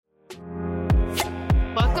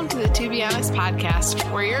Welcome to the To Be Honest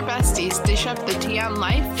podcast, where your besties dish up the tea on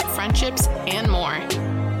life, friendships, and more.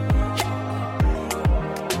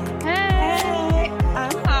 Hey,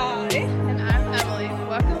 I'm Hi. And I'm Emily.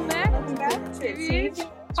 Welcome back to the TBH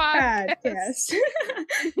podcast.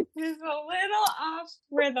 It's a little off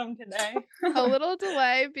rhythm today. A little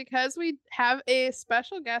delay because we have a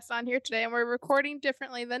special guest on here today, and we're recording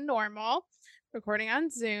differently than normal. Recording on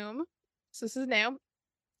Zoom. So this is new.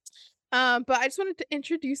 But I just wanted to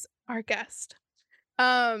introduce our guest.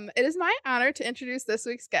 It is my honor to introduce this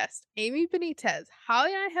week's guest, Aimee Benitez.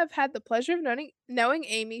 Holly and I have had the pleasure of knowing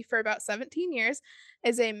Aimee for about 17 years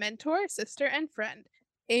as a mentor, sister, and friend.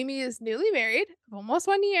 Aimee is newly married, almost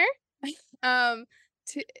 1 year. And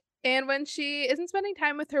when she isn't spending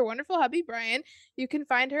time with her wonderful hubby, Brian, you can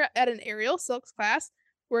find her at an aerial silks class,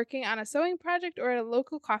 working on a sewing project, or at a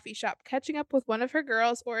local coffee shop, catching up with one of her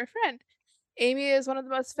girls or a friend. Aimee is one of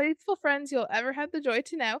the most faithful friends you'll ever have the joy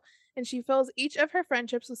to know, and she fills each of her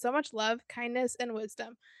friendships with so much love, kindness, and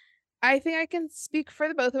wisdom. I think I can speak for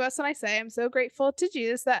the both of us when I say I'm so grateful to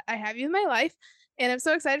Jesus that I have you in my life, and I'm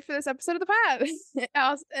so excited for this episode of the pod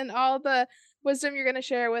and all the wisdom you're going to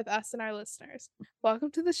share with us and our listeners.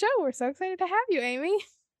 Welcome to the show. We're so excited to have you, Aimee.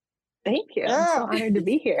 Thank you. I'm so honored to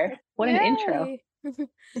be here. What an intro.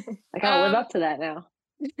 I gotta live up to that now.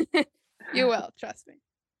 You will, trust me.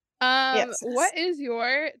 Yes. What is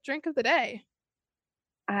your drink of the day?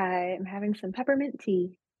 I am having some peppermint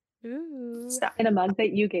tea. Ooh. In a mug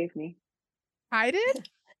that you gave me. I did?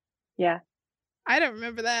 Yeah. I don't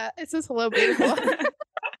remember that. It says hello, beautiful. What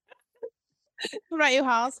about you,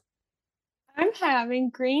 Halls? I'm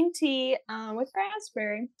having green tea with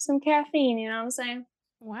raspberry. Some caffeine, you know what I'm saying?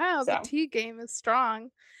 Wow, the tea game is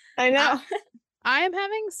strong. I know. I am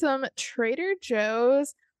having some Trader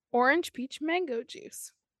Joe's orange peach mango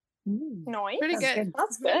juice. Nice. Pretty good.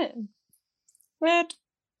 That's good. Good.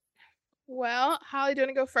 Well, Holly, do you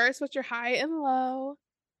want to go first? What's your high and low?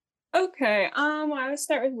 Okay, well, I would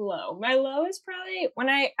start with low. My low is probably when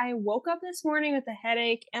I woke up this morning with a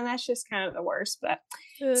headache, and that's just kind of the worst, but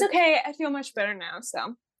it's okay. I feel much better now,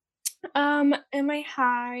 so. And my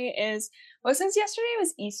high is, well, since yesterday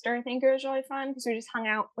was Easter, I think it was really fun because we just hung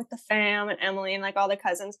out with the fam and Emily and like all the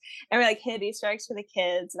cousins, and we like hid Easter eggs for the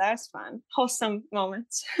kids. That was fun. Wholesome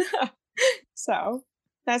moments. So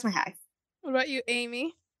that's my high. What about you,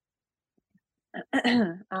 Aimee?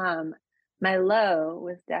 My low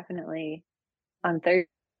was definitely on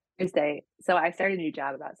Thursday. So I started a new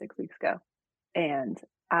job about 6 weeks ago, and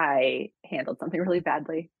I handled something really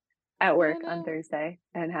badly at work on Thursday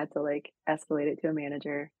and had to like escalate it to a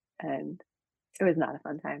manager, and it was not a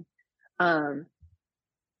fun time.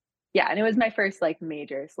 Yeah, and it was my first like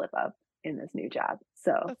major slip up in this new job.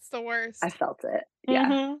 So that's the worst. I felt it. Yeah.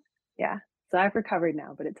 Mm-hmm. Yeah. So I've recovered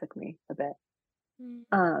now, but it took me a bit.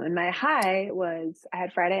 And my high was I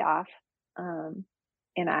had Friday off, and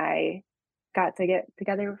I got to get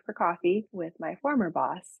together for coffee with my former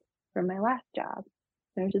boss from my last job.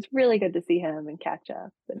 And it was just really good to see him and catch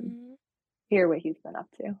up and hear what he's been up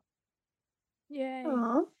to. Yay.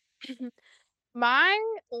 My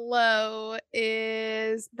low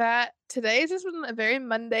is that today has just been a very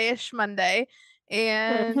Monday-ish Monday,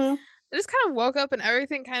 and I just kind of woke up and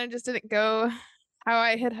everything kind of just didn't go how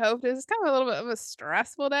I had hoped. It was kind of a little bit of a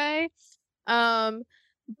stressful day.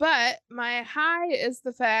 But my high is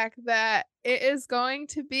the fact that it is going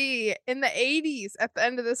to be in the 80s at the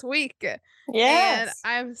end of this week. Yes.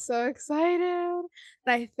 And I'm so excited. And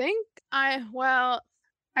I think I want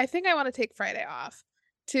to take Friday off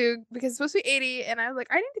because it's supposed to be 80, and I was like,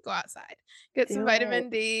 I need to go outside, get some vitamin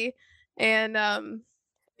D, and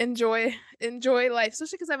enjoy life,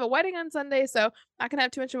 especially because I have a wedding on Sunday, so I'm not gonna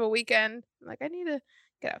have too much of a weekend. I'm like, I need to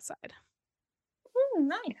get outside.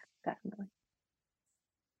 Nice. Definitely.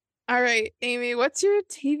 All right, Aimee, what's your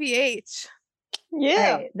TBH?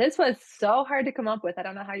 Yeah. Hey, this was so hard to come up with. I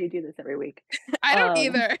don't know how you do this every week. I don't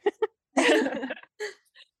either.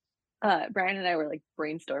 Brian and I were like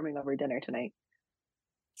brainstorming over dinner tonight.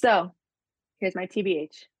 So here's my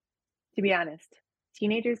TBH. To be honest,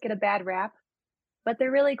 teenagers get a bad rap, but they're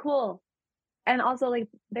really cool. And also like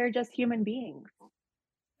they're just human beings.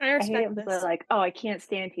 I respect this. This. Like, oh, I can't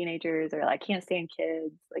stand teenagers, or like, I can't stand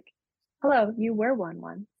kids. Like, hello, you were one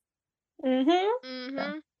once. So,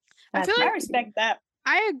 I feel like I respect that.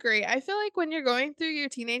 I agree. I feel like when you're going through your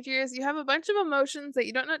teenage years, you have a bunch of emotions that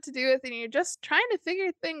you don't know what to do with, and you're just trying to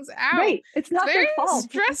figure things out. Right. It's not very their fault.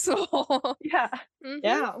 Stressful. Yeah.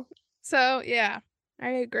 Yeah. So, yeah, I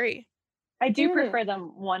agree. I do prefer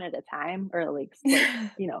them one at a time, or like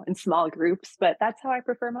you know, in small groups, but that's how I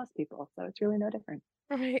prefer most people. So it's really no different.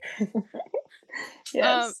 Right.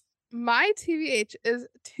 Yes. My TBH is,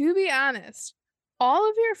 to be honest, all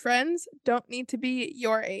of your friends don't need to be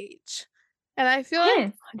your age. And I feel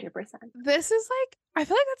like 100%. this is like, I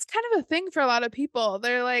feel like that's kind of a thing for a lot of people.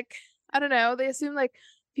 They're like, I don't know, they assume like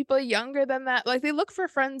people younger than that, like they look for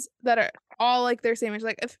friends that are all like their same age.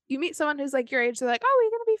 Like if you meet someone who's like your age, they're like, oh,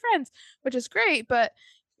 we're gonna be friends, which is great. But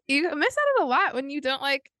you miss out on a lot when you don't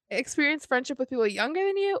like experience friendship with people younger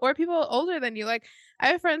than you or people older than you. Like I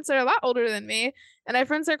have friends that are a lot older than me, and I have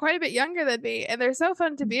friends that are quite a bit younger than me, and they're so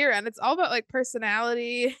fun to be around. It's all about like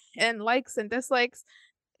personality and likes and dislikes,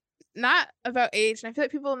 not about age. And I feel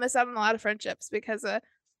like people miss out on a lot of friendships because of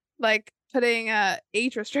like putting a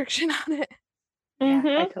age restriction on it. Yeah, I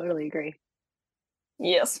Mm-hmm. totally agree.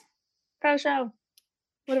 Yes. For sure.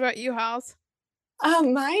 What about you, House?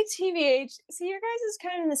 My TBH, see, your guys is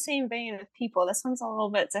kind of in the same vein with people. This one's a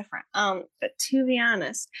little bit different. But to be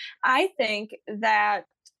honest, I think that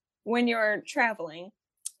when you're traveling,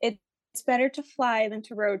 it's better to fly than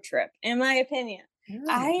to road trip, in my opinion.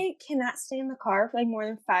 I cannot stay in the car for like more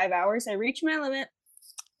than 5 hours. I reach my limit.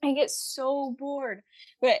 I get so bored.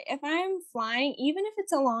 But if I'm flying, even if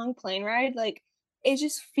it's a long plane ride, like it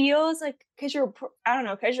just feels like I don't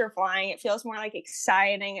know, because you're flying, it feels more like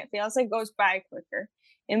exciting. It feels like it goes by quicker,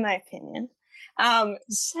 in my opinion.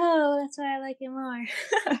 So that's why I like it more.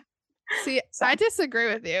 See, So I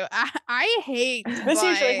disagree with you. I hate this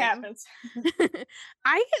usually flying. happens.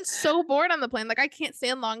 I get so bored on the plane. Like I can't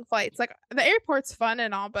stand long flights. Like the airport's fun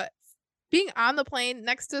and all, but being on the plane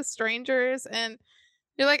next to strangers and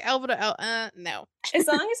you're like elbow to elbow, no. As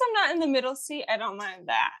long as I'm not in the middle seat, I don't mind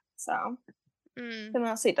that. So the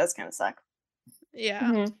middle seat does kind of suck. Yeah.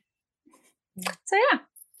 Mm-hmm. So yeah.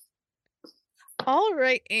 All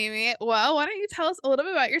right, Aimee. Well, why don't you tell us a little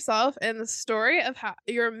bit about yourself and the story of how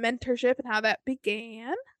your mentorship and how that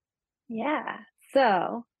began? Yeah.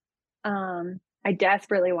 So, I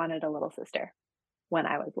desperately wanted a little sister when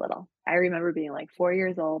I was little. I remember being like 4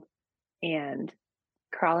 years old and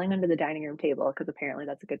crawling under the dining room table because apparently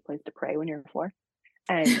that's a good place to pray when you're 4,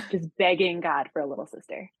 and just begging God for a little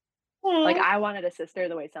sister. Like I wanted a sister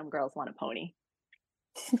the way some girls want a pony.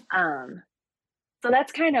 Um, so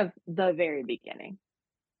that's kind of the very beginning.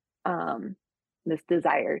 This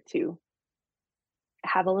desire to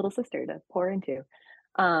have a little sister to pour into.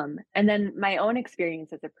 And then my own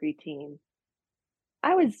experience as a preteen,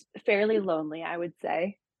 I was fairly lonely, I would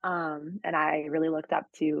say. And I really looked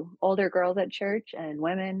up to older girls at church and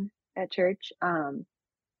women at church, and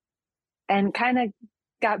kind of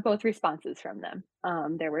got both responses from them.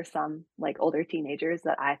 There were some like older teenagers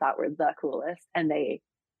that I thought were the coolest, and they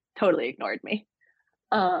totally ignored me.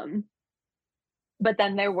 Um, but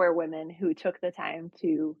then there were women who took the time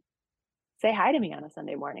to say hi to me on a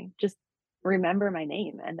Sunday morning, just remember my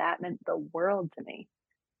name. And that meant the world to me.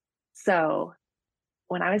 So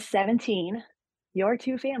when I was 17, your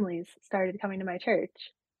 2 families started coming to my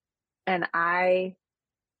church. And at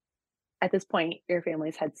this point, your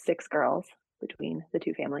families had 6 girls between the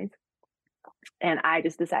 2 families. And I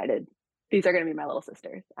just decided these are going to be my little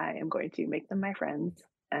sisters. I am going to make them my friends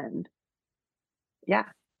and yeah,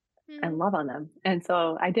 and love on them. And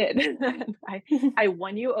so I did. I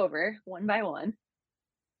won you over one by one.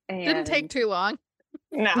 And Didn't take too long.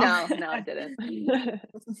 No, it didn't.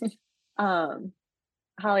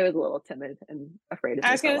 Holly was a little timid and afraid of me.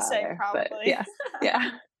 I was going to say there, probably. but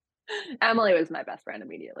yeah. Emily was my best friend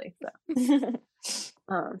immediately. So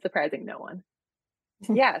surprising no one.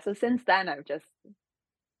 Yeah. So since then,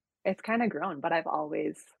 it's kind of grown, but I've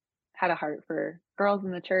always had a heart for girls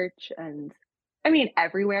in the church, and I mean,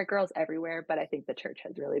 girls everywhere, but I think the church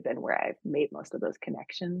has really been where I've made most of those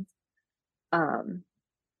connections. And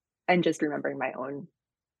just remembering my own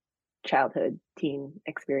childhood teen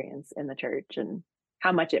experience in the church and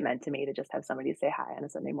how much it meant to me to just have somebody say hi on a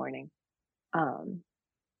Sunday morning.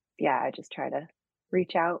 Yeah, I just try to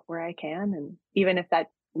reach out where I can. And even if that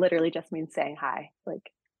literally just means saying hi, like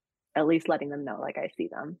at least letting them know, like I see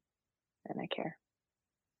them and I care.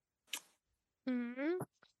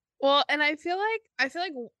 Well, and I feel like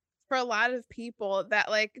for a lot of people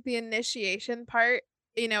that like the initiation part,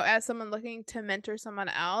 as someone looking to mentor someone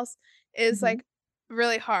else is like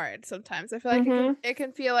really hard sometimes. I feel like it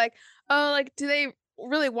can feel like, oh, like do they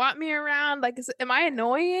really want me around? Like am I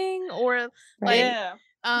annoying or like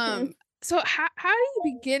so how do you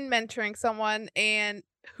begin mentoring someone, and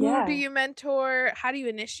who do you mentor? How do you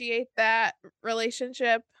initiate that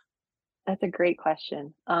relationship? That's a great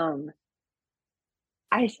question.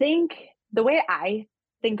 I think the way I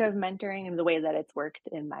think of mentoring and the way that it's worked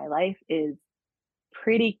in my life is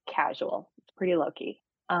pretty casual. It's pretty low key.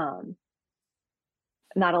 There's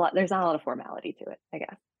not a lot of formality to it, I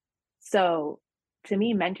guess. So to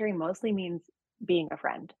me, mentoring mostly means being a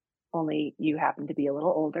friend, only you happen to be a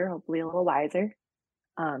little older, hopefully a little wiser.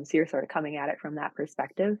 So you're sort of coming at it from that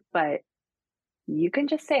perspective, but you can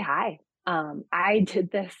just say hi. I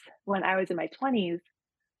did this when I was in my 20s.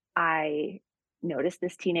 I noticed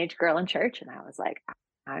this teenage girl in church and I was like,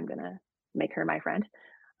 I'm going to make her my friend.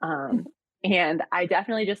 Um, and I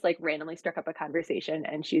definitely just like randomly struck up a conversation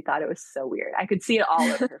and she thought it was so weird. I could see it all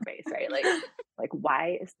over her face, right? Like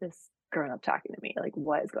why is this grown up talking to me? Like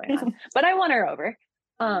what is going on? But I won her over.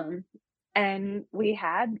 And we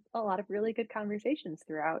had a lot of really good conversations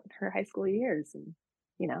throughout her high school years. And,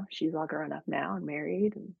 she's all grown up now and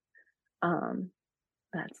married and um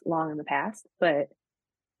that's long in the past. But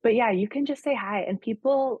yeah, you can just say hi and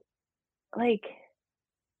like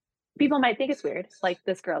people might think it's weird, like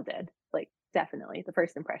this girl did. Like definitely the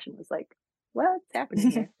first impression was like, what's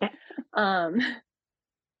happening here? um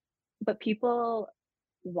but people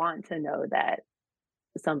want to know that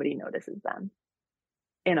somebody notices them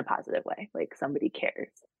in a positive way, like somebody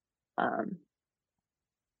cares. um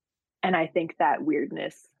and I think that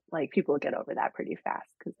weirdness, like people get over that pretty fast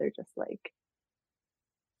because they're just like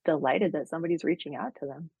delighted that somebody's reaching out to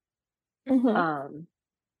them. Mhm. um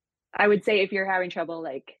I would say if you're having trouble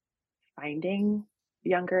like finding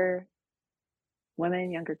younger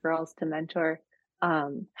women, younger girls to mentor,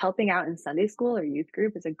 helping out in Sunday school or youth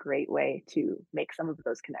group is a great way to make some of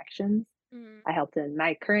those connections. Mm. I helped in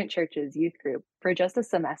my current church's youth group for just a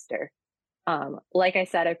semester. Like I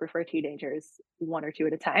said, I prefer teenagers one or two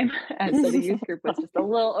at a time. And so the youth group was just a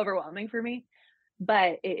little overwhelming for me,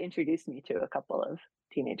 but it introduced me to a couple of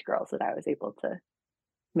teenage girls that I was able to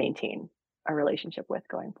maintain a relationship with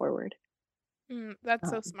going forward. That's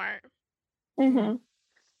so Um, smart. Mhm.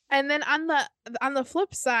 And then on the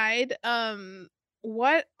flip side,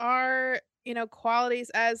 what are, qualities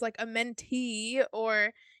as like a mentee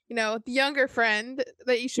or, the younger friend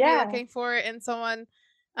that you should be yeah, looking for in someone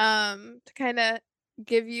to kind of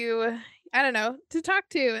give you, I don't know, to talk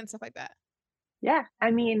to and stuff like that. yeah.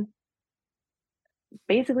 I mean,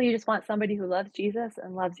 basically you just want somebody who loves Jesus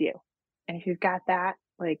and loves you. And if you've got that,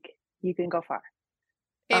 like you can go far.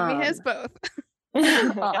 Aimee has Um both.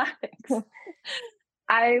 thanks.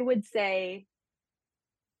 I would say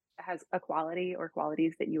has a quality or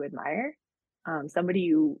qualities that you admire, somebody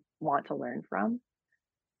you want to learn from,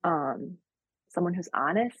 um, someone who's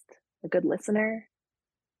honest, a good listener,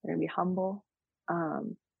 they're gonna be humble.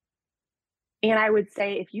 Um, and I would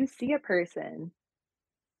say if you see a person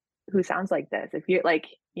who sounds like this, if you're like,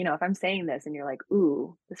 if I'm saying this and you're like,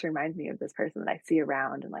 ooh, this reminds me of this person that I see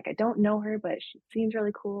around and like I don't know her, but she seems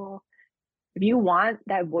really cool. If you want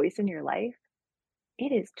that voice in your life,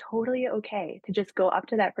 it is totally okay to just go up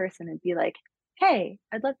to that person and be like, hey,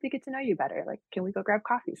 I'd love to get to know you better. Like, can we go grab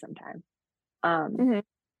coffee sometime? Um, Mhm.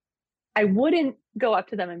 I wouldn't go up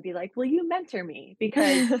to them and be like, will you mentor me?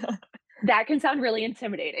 Because that can sound really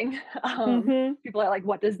intimidating. Mhm. People are like,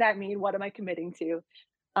 what does that mean? What am I committing to?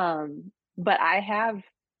 But I have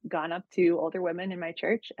gone up to older women in my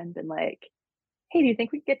church and been like, hey, do you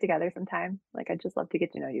think we could get together sometime? Like, I'd just love to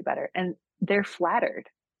get to know you better. And they're flattered.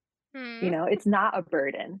 Hmm. It's not a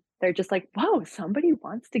burden. They're just like, whoa, somebody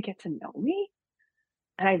wants to get to know me.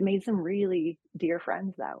 And I've made some really dear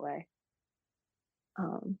friends that way.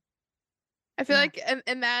 Um, I feel yeah. like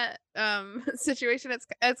in that situation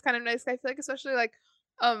it's kind of nice. I feel like especially like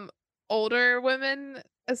um older women,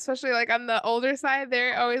 especially like on the older side,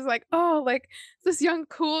 they're always like, "Oh, like this young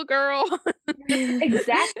cool girl."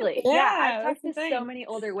 Exactly. Yeah. I've Yeah, that's talked the to so thing. many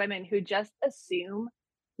older women who just assume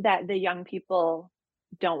that the young people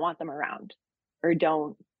don't want them around or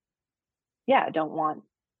don't want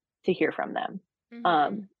to hear from them. Mhm.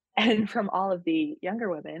 Um, and from all of the younger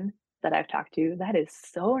women that I've talked to, that is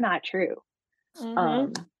so not true. Mhm.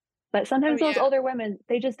 Um, but Oh sometimes those yeah. older women,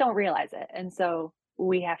 they just don't realize it. And so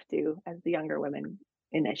we have to, as the younger women,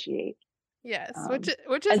 initiate. Yes, Um, which is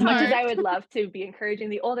as much as hard. I would love to be encouraging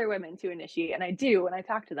the older women to initiate, and I do when I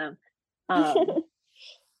talk to them, um,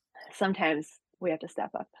 sometimes we have to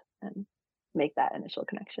step up and make that initial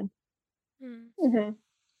connection. Hmm. Mhm.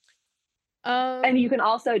 And you Um can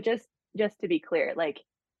also just to be clear, like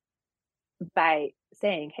by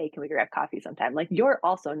saying, "Hey, can we grab coffee sometime?" Like you're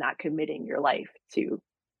also not committing your life to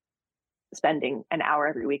spending an hour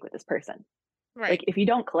every week with this person. right. Like if you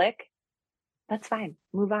don't click, that's fine.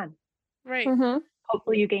 Move on. Right. Mhm.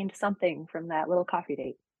 Hopefully you gained something from that little coffee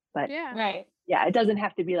date. But Yeah. Right. yeah, it doesn't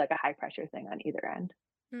have to be like a high pressure thing on either end.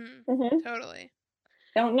 Mm. Mhm. Totally.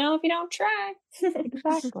 Don't know if you don't try.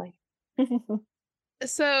 Exactly.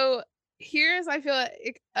 So here's I feel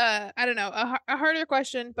like I don't know, a harder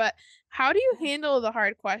question, but how do you Yeah. handle the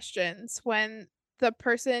hard questions when the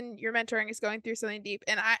person you're mentoring is going through something deep,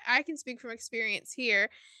 and I can speak from experience here.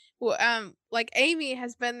 Well, like Aimee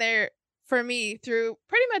has been there for me through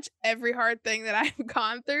pretty much every hard thing that I've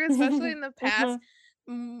gone through, especially in the past,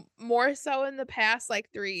 Mhm. more so in the past like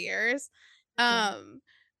 3 years. Yeah. Um,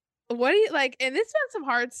 what do you like? And it's been some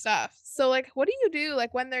hard stuff. So like, what do you do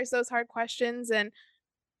like when there's those hard questions and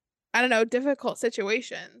I don't know, difficult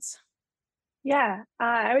situations? Yeah,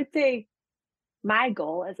 I would say my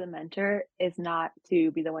goal as a mentor is not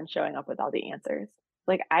to be the one showing up with all the answers.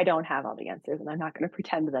 Like, I don't have all the answers, and I'm not going to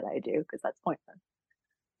pretend that I do because that's pointless.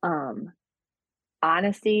 Um,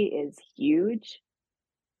 Honesty is huge.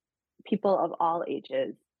 People of all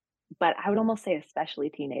ages, but I would almost say especially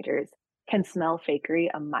teenagers, can smell fakery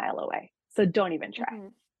a mile away. So don't even try.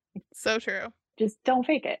 Mhm. So true. Just don't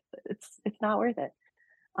fake it. It's not worth it.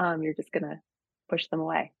 You're just gonna push them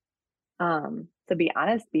away. So be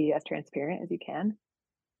honest, be as transparent as you can.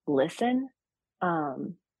 Listen.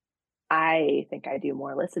 Um, I think I do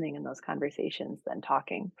more listening in those conversations than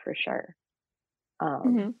talking for sure. Um,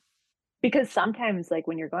 Mhm. because sometimes, like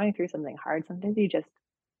when you're going through something hard, sometimes you just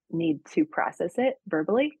need to process it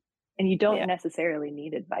verbally and you don't Yeah. necessarily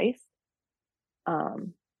need advice.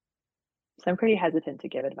 Um, so I'm pretty hesitant to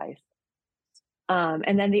give advice.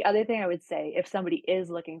 And then the other thing I would say, if somebody is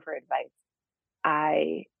looking for advice,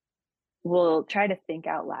 I will try to think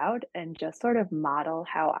out loud and just sort of model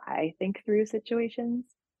how I think through situations.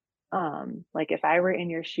 Like if I were in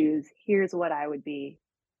your shoes, here's what I would be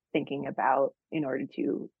thinking about in order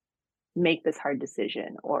to make this hard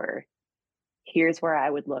decision, or here's where I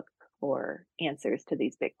would look for answers to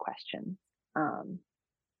these big questions. Um,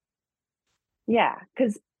 yeah,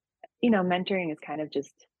 because mentoring is kind of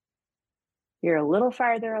just you're a little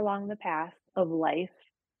farther along the path of life,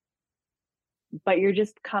 but you're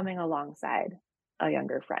just coming alongside a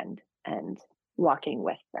younger friend and walking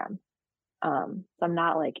with them. So I'm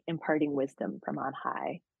not like imparting wisdom from on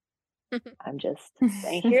high. I'm just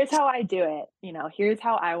saying, here's how I do it. Here's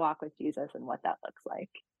how I walk with Jesus and what that looks like,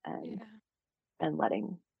 and Yeah. and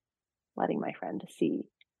letting my friend see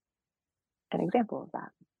an example of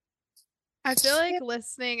that. I feel like Yep.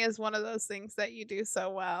 listening is one of those things that you do so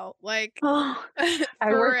well. Like Oh, I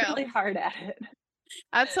for work real. really hard at it.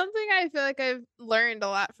 That's something I feel like I've learned a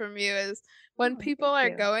lot from you is when Oh, people thank are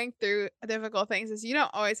you. going through difficult things is you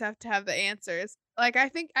don't always have to have the answers. Like I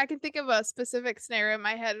think I can think of a specific scenario in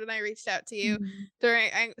my head when I reached out to you Mhm.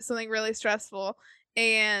 during something really stressful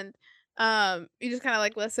and you just kind of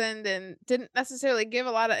like listened and didn't necessarily give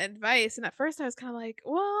a lot of advice and at first I was kind of like,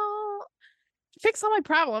 "Well, fix all my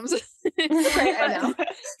problems." Right, I but know.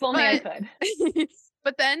 If only I but could.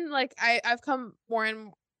 but then, like, I've come more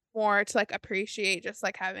and more to, like, appreciate just,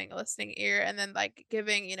 like, having a listening ear and then, like,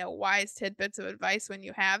 giving, wise tidbits of advice when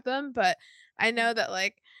you have them, but I Yeah. know that,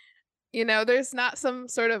 like, there's not some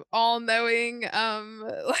sort of all-knowing,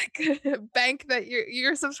 like, bank that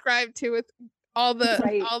you're subscribed to with all the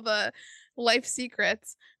Right. all the life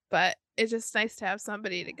secrets, but it's just nice to have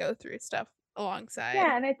somebody to go through stuff alongside.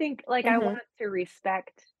 Yeah, and I think like I want Mhm. to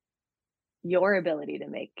respect your ability to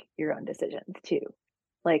make your own decisions too.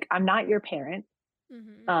 Like I'm not your parent.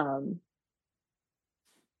 Mhm. Um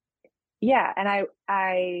yeah, and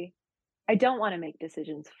I don't want to make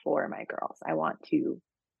decisions for my girls. I want to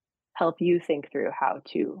help you think through how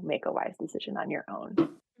to make a wise decision on your own.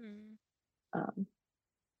 Mm. Um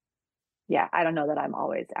yeah, I don't know that I'm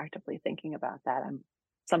always actively thinking about that.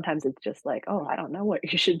 Sometimes it's just like, "Oh, I don't know what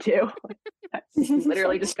you should do." I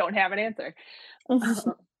literally just don't have an answer.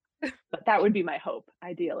 But that would be my hope,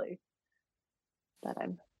 ideally, that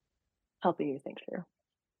I'm helping you think through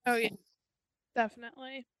Oh, yeah, things.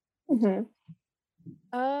 definitely. Mhm.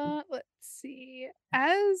 Let's see.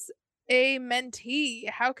 As a mentee,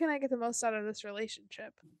 how can I get the most out of this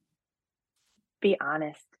relationship? Be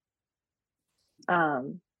honest.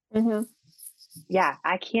 Um, Mhm. yeah,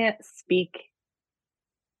 I can't speak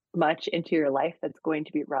much into your life that's going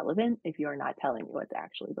to be relevant if you're not telling me what's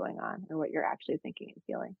actually going on or what you're actually thinking and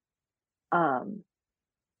feeling. Um,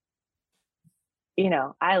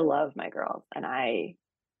 I love my girls and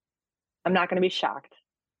I'm not going to be shocked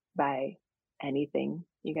by anything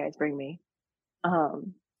you guys bring me.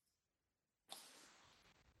 Um,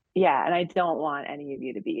 yeah, and I don't want any of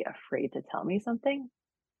you to be afraid to tell me something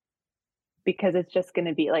because it's just going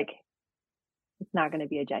to be like it's not going to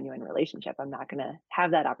be a genuine relationship. I'm not going to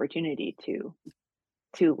have that opportunity to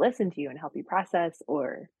listen to you and help you process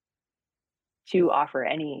or to offer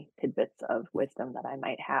any tidbits of wisdom that I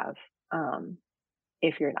might have um,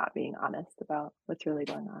 if you're not being honest about what's really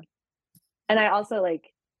going on. And I also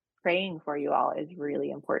like praying for you all is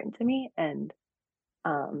really important to me. And,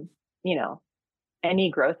 um, you know, any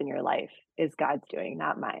growth in your life is God's doing,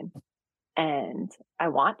 not mine. And I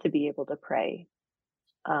want to be able to pray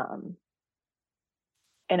um,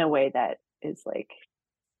 in a way that is like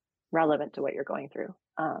relevant to what you're going through.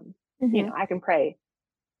 You know, Mhm. I can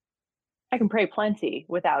pray plenty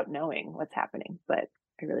without knowing what's happening, but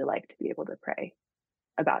I really like to be able to pray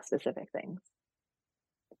about specific things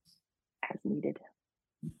as needed.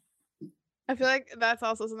 I feel like that's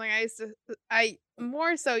also something I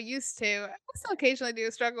more so used to, I still occasionally do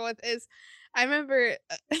struggle with is I remember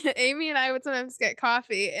Amy and I would sometimes get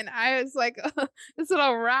coffee and I was like this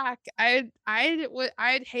little rock. I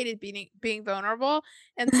had hated being vulnerable.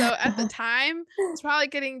 And so at the time, it's probably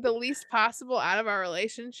getting the least possible out of our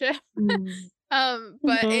relationship. Mm.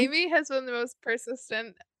 But Mhm. Amy has been the most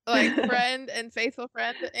persistent like friend and faithful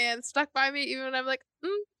friend and stuck by me even when I'm like,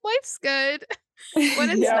 life's good when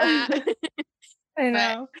it's Yeah, not. I But,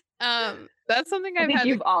 know. that's something I I've think had to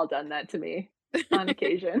you've all done that to me on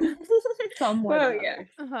occasion, some more Well, than yeah. others.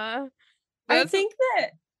 Uh-huh. But I that's think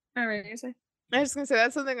that I what were you gonna say? I was gonna say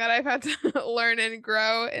that's something that I've had to learn and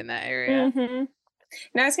grow in that area. Mhm.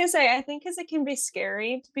 No, I was gonna say, I think because it can be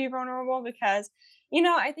scary to be vulnerable because,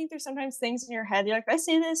 I think there's sometimes things in your head, you're like, if I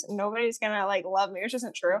say this, nobody's gonna like love me, which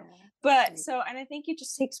isn't true. Yeah. But Right. so, and I think it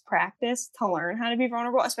just takes practice to learn how to be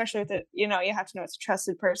vulnerable, especially with it, you have to know it's a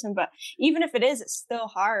trusted person. But even if it is, it's still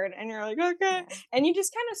hard. And you're like, okay. Yeah. And you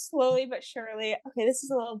just kind of slowly but surely, okay, this is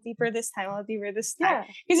a little deeper this time, a little deeper this time.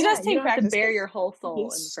 Yeah. Because it Yeah. does You take don't have to practice. bare 'Cause your whole soul in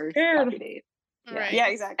the he's first scared. coffee date. Yeah. Yeah,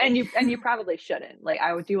 Right. exactly. And you probably shouldn't. Like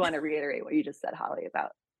I do want to reiterate what you just said, Holly,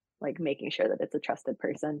 about like making sure that it's a trusted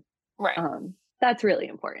person. Right. That's really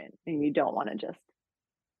important. And you don't want to just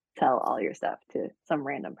tell all your stuff to some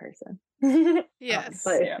random person. Yes.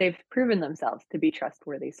 But if Yeah. they've proven themselves to be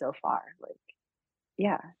trustworthy so far, like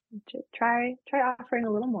yeah, just try offering a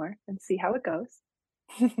little more and see how it goes.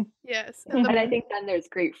 Yes. And the And I Mhm. think then there's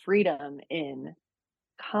great freedom in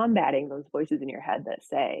combating those voices in your head that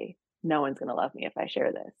say, no one's going to love me if I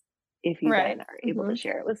share this. If you Right. then are able to Mhm.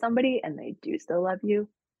 share it with somebody and they do still love you,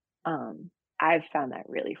 um, I've found that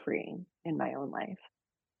really freeing in my own life.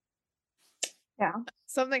 Yeah.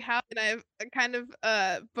 something happened I've kind of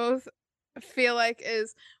both feel like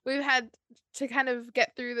is we've had to kind of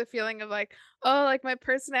get through the feeling of like, oh, like my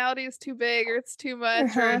personality is too big or it's too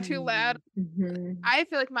much or Uh-huh. too loud. Mm-hmm. I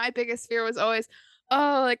feel like my biggest fear was always,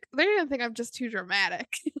 oh, like they're gonna think I'm just too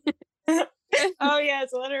dramatic. Oh, yeah,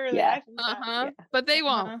 it's literally Yeah. I think that. Uh-huh. Yeah. But they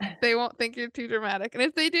won't. Uh-huh. They won't think you're too dramatic. And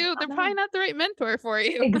if they do, they're probably No. not the right mentor for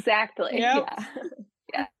you. Exactly. Yep.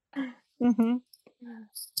 Yeah. Yeah. Mhm. Mm.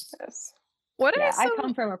 Yes. What are Yeah. I some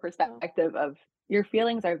come from a oh, perspective of your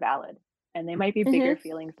feelings are valid and they might be bigger Mhm.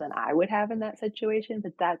 feelings than I would have in that situation,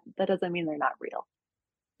 but that doesn't mean they're not real.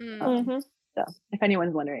 mm, Um, Mhm. so if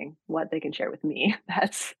anyone's wondering what they can share with me,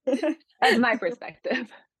 that's my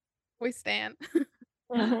perspective. we stand.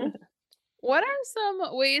 Mhm. What are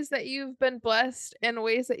some ways that you've been blessed and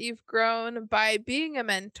ways that you've grown by being a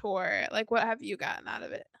mentor? Like, what have you gotten out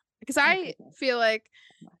of it? Because Oh I goodness. feel like,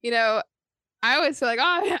 you know, I always feel like,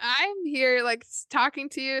 oh, I'm here, like, talking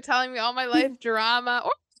to you, telling me all my life drama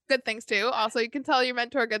or good things too. Also, you can tell your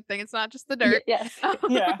mentor good thing. It's not just the dirt. Yes.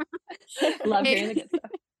 Yeah. Love hearing the And- good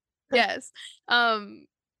stuff. yes. Um,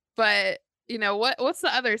 but what's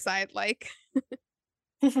the other side like?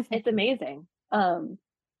 It's amazing.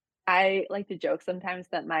 I like to joke sometimes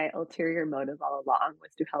that my ulterior motive all along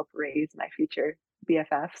was to help raise my future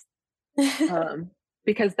BFFs. Um,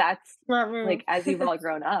 because that's Smart move. like as you've all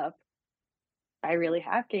grown up, I really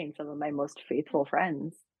have gained some of my most faithful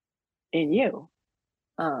friends in you.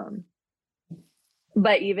 Um,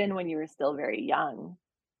 but even when you were still very young,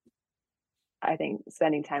 I think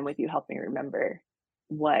spending time with you helped me remember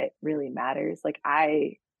what really matters. Like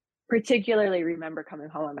I particularly remember coming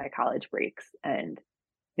home on my college breaks and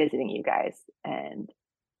visiting you guys. And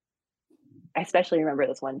I especially remember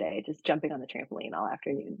this one day just jumping on the trampoline all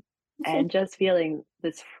afternoon and just feeling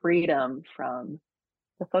this freedom from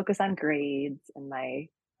the focus on grades and my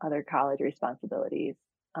other college responsibilities.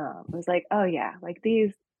 It was like, oh yeah, like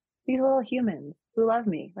these little humans who love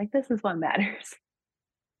me, like this is what matters.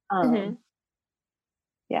 Um, Mhm.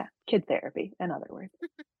 yeah, kid therapy, in other words.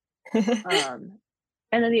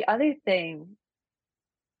 And then the other thing,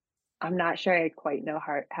 I'm not sure I quite know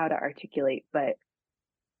how to articulate, but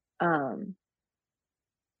um,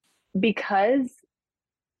 because,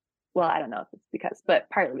 well, I don't know if it's because, but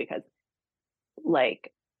partly because,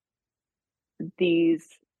 like, these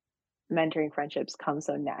mentoring friendships come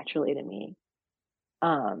so naturally to me.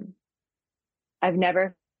 Um, I've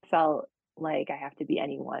never felt like I have to be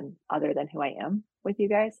anyone other than who I am with you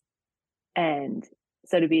guys. And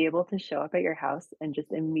so to be able to show up at your house and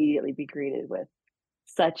just immediately be greeted with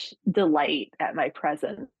such delight at my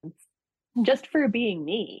presence just for being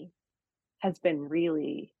me has been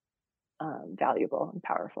really valuable and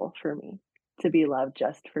powerful for me, to be loved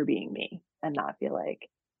just for being me and not feel like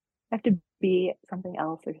I have to be something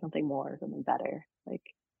else or something more or something better. Like,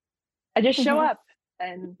 I just show up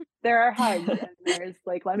and there are hugs and there's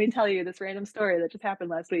like, let me tell you this random story that just happened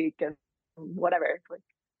last week and whatever. Like,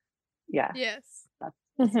 yeah, Yes. that's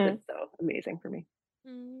been so amazing for me.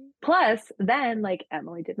 Mm. Plus, then like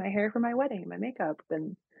Emily did my hair for my wedding, my makeup,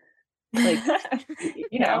 and like,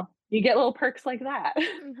 you know, you get little perks like that.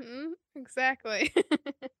 Exactly.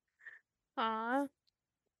 Aw.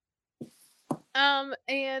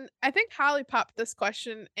 And I think Holly popped this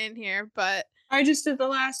question in here, but I just did the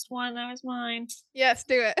last one. That was mine. yes,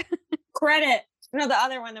 do it. Credit. No, the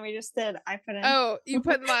other one that we just did, I put in. Oh, you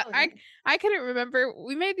put in I couldn't remember.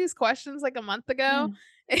 We made these questions like a month ago.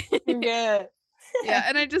 Good. Yeah,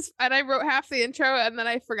 and I wrote half the intro and then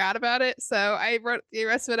I forgot about it, so I wrote the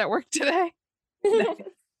rest of it at work today. Too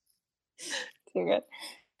good.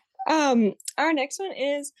 Our next one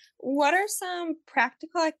is, what are some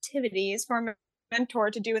practical activities for a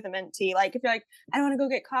mentor to do with a mentee? Like, if you're like, I don't want to go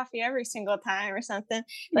get coffee every single time or something,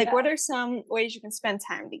 like, what are some ways you can spend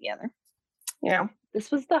time together? You know,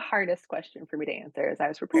 this was the hardest question for me to answer as I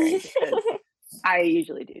was preparing, because I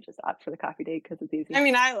usually do just opt for the coffee date because it's easy. I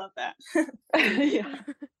mean, I love that. Yeah.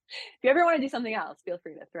 If you ever want to do something else, feel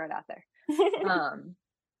free to throw it out there.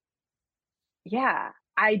 Yeah,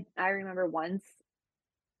 I remember once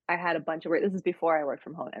I had a bunch of work. This is before I worked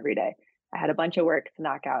from home every day. I had a bunch of work to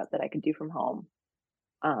knock out that I could do from home.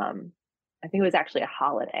 I think it was actually a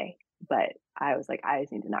holiday, but I was like, I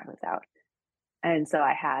just need to knock this out. And so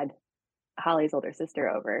I had Holly's older sister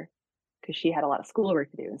over because she had a lot of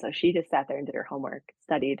schoolwork to do. And so she just sat there and did her homework,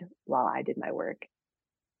 studied while I did my work.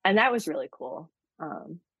 And that was really cool.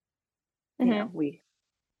 You know, we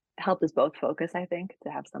helped us both focus, I think, to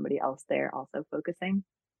have somebody else there also focusing.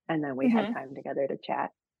 And then we had time together to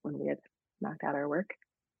chat when we had knocked out our work.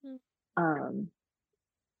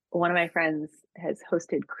 One of my friends has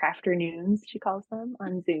hosted crafternoons, she calls them,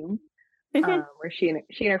 on Zoom, where she and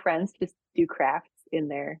her friends just do crafts in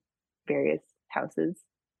their various houses.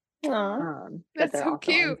 But That's they're so also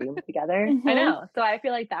cute. on Zoom together. I know. So I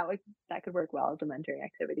feel like that could work well as a mentoring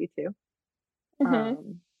activity too.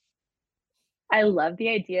 I love the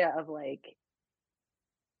idea of like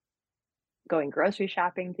going grocery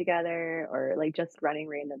shopping together or like just running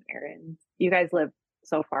random errands. You guys live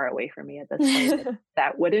so far away from me at this point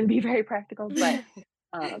that wouldn't be very practical, but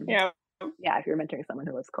yeah, if you're mentoring someone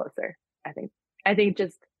who lives closer, I think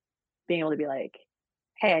just being able to be like,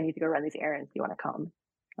 hey, I need to go run these errands, do you want to come?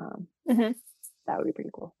 That would be pretty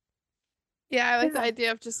cool. Yeah, I like the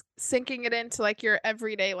idea of just sinking it into like your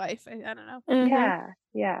everyday life. I don't know.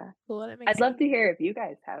 Yeah. Cool, and it makes I'd love sense. to hear if you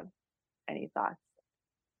guys have any thoughts.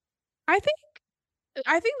 I think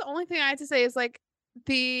the only thing I have to say is like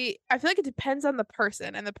I feel like it depends on the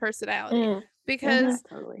person and the personality, because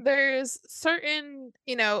Totally. there's certain,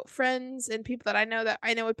 friends and people that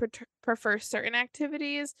I know would prefer certain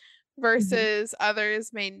activities versus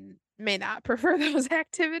others may not prefer those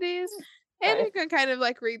activities. And you can kind of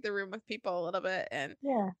like read the room with people a little bit, and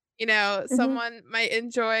someone might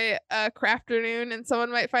enjoy a crafternoon and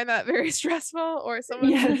someone might find that very stressful, or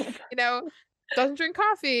someone doesn't drink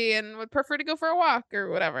coffee and would prefer to go for a walk or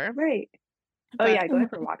whatever. Right. Oh yeah, going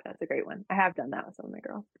for a walk, that's a great one. I have done that with some of my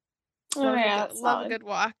girls. Love a good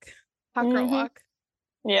walk. Hot girl walk.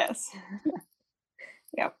 Yes.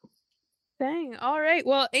 Yep. Dang. All right.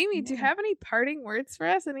 Well, Aimee, do you have any parting words for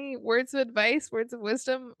us? Any words of advice, words of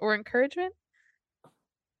wisdom, or encouragement?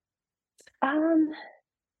 I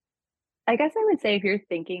guess I would say if you're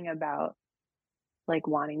thinking about like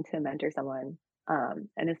wanting to mentor someone,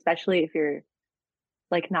 and especially if you're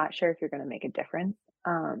like not sure if you're going to make a difference,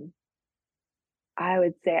 I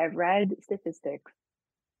would say I've read statistics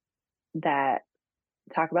that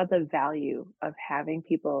talk about the value of having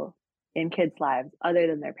people in kids' lives other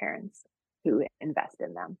than their parents who invest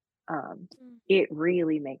in them. It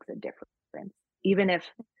really makes a difference. Even if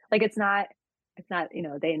like it's not,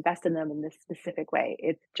 they invest in them in this specific way.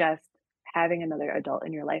 It's just having another adult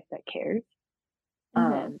in your life that cares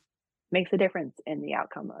makes a difference in the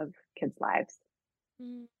outcome of kids' lives.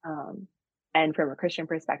 And from a Christian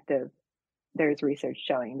perspective, there's research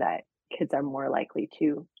showing that kids are more likely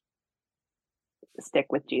to stick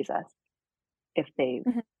with Jesus if they've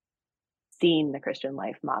seen the Christian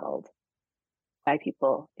life modeled by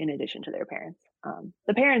people in addition to their parents.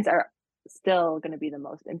 The parents are still going to be the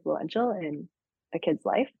most influential in a kid's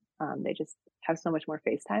life. They just have so much more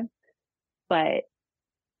face time, but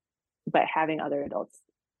having other adults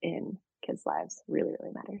in kids' lives really,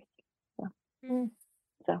 really matters. Mm.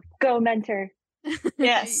 So go mentor.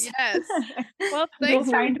 Yes. Yes. Well, Go thanks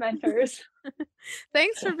for find mentors.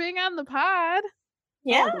 thanks for being on the pod. Oh,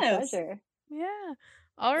 it's a Yes. pleasure. Yeah.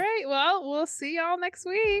 All right. Well, we'll see y'all next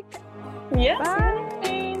week. Yes. Bye.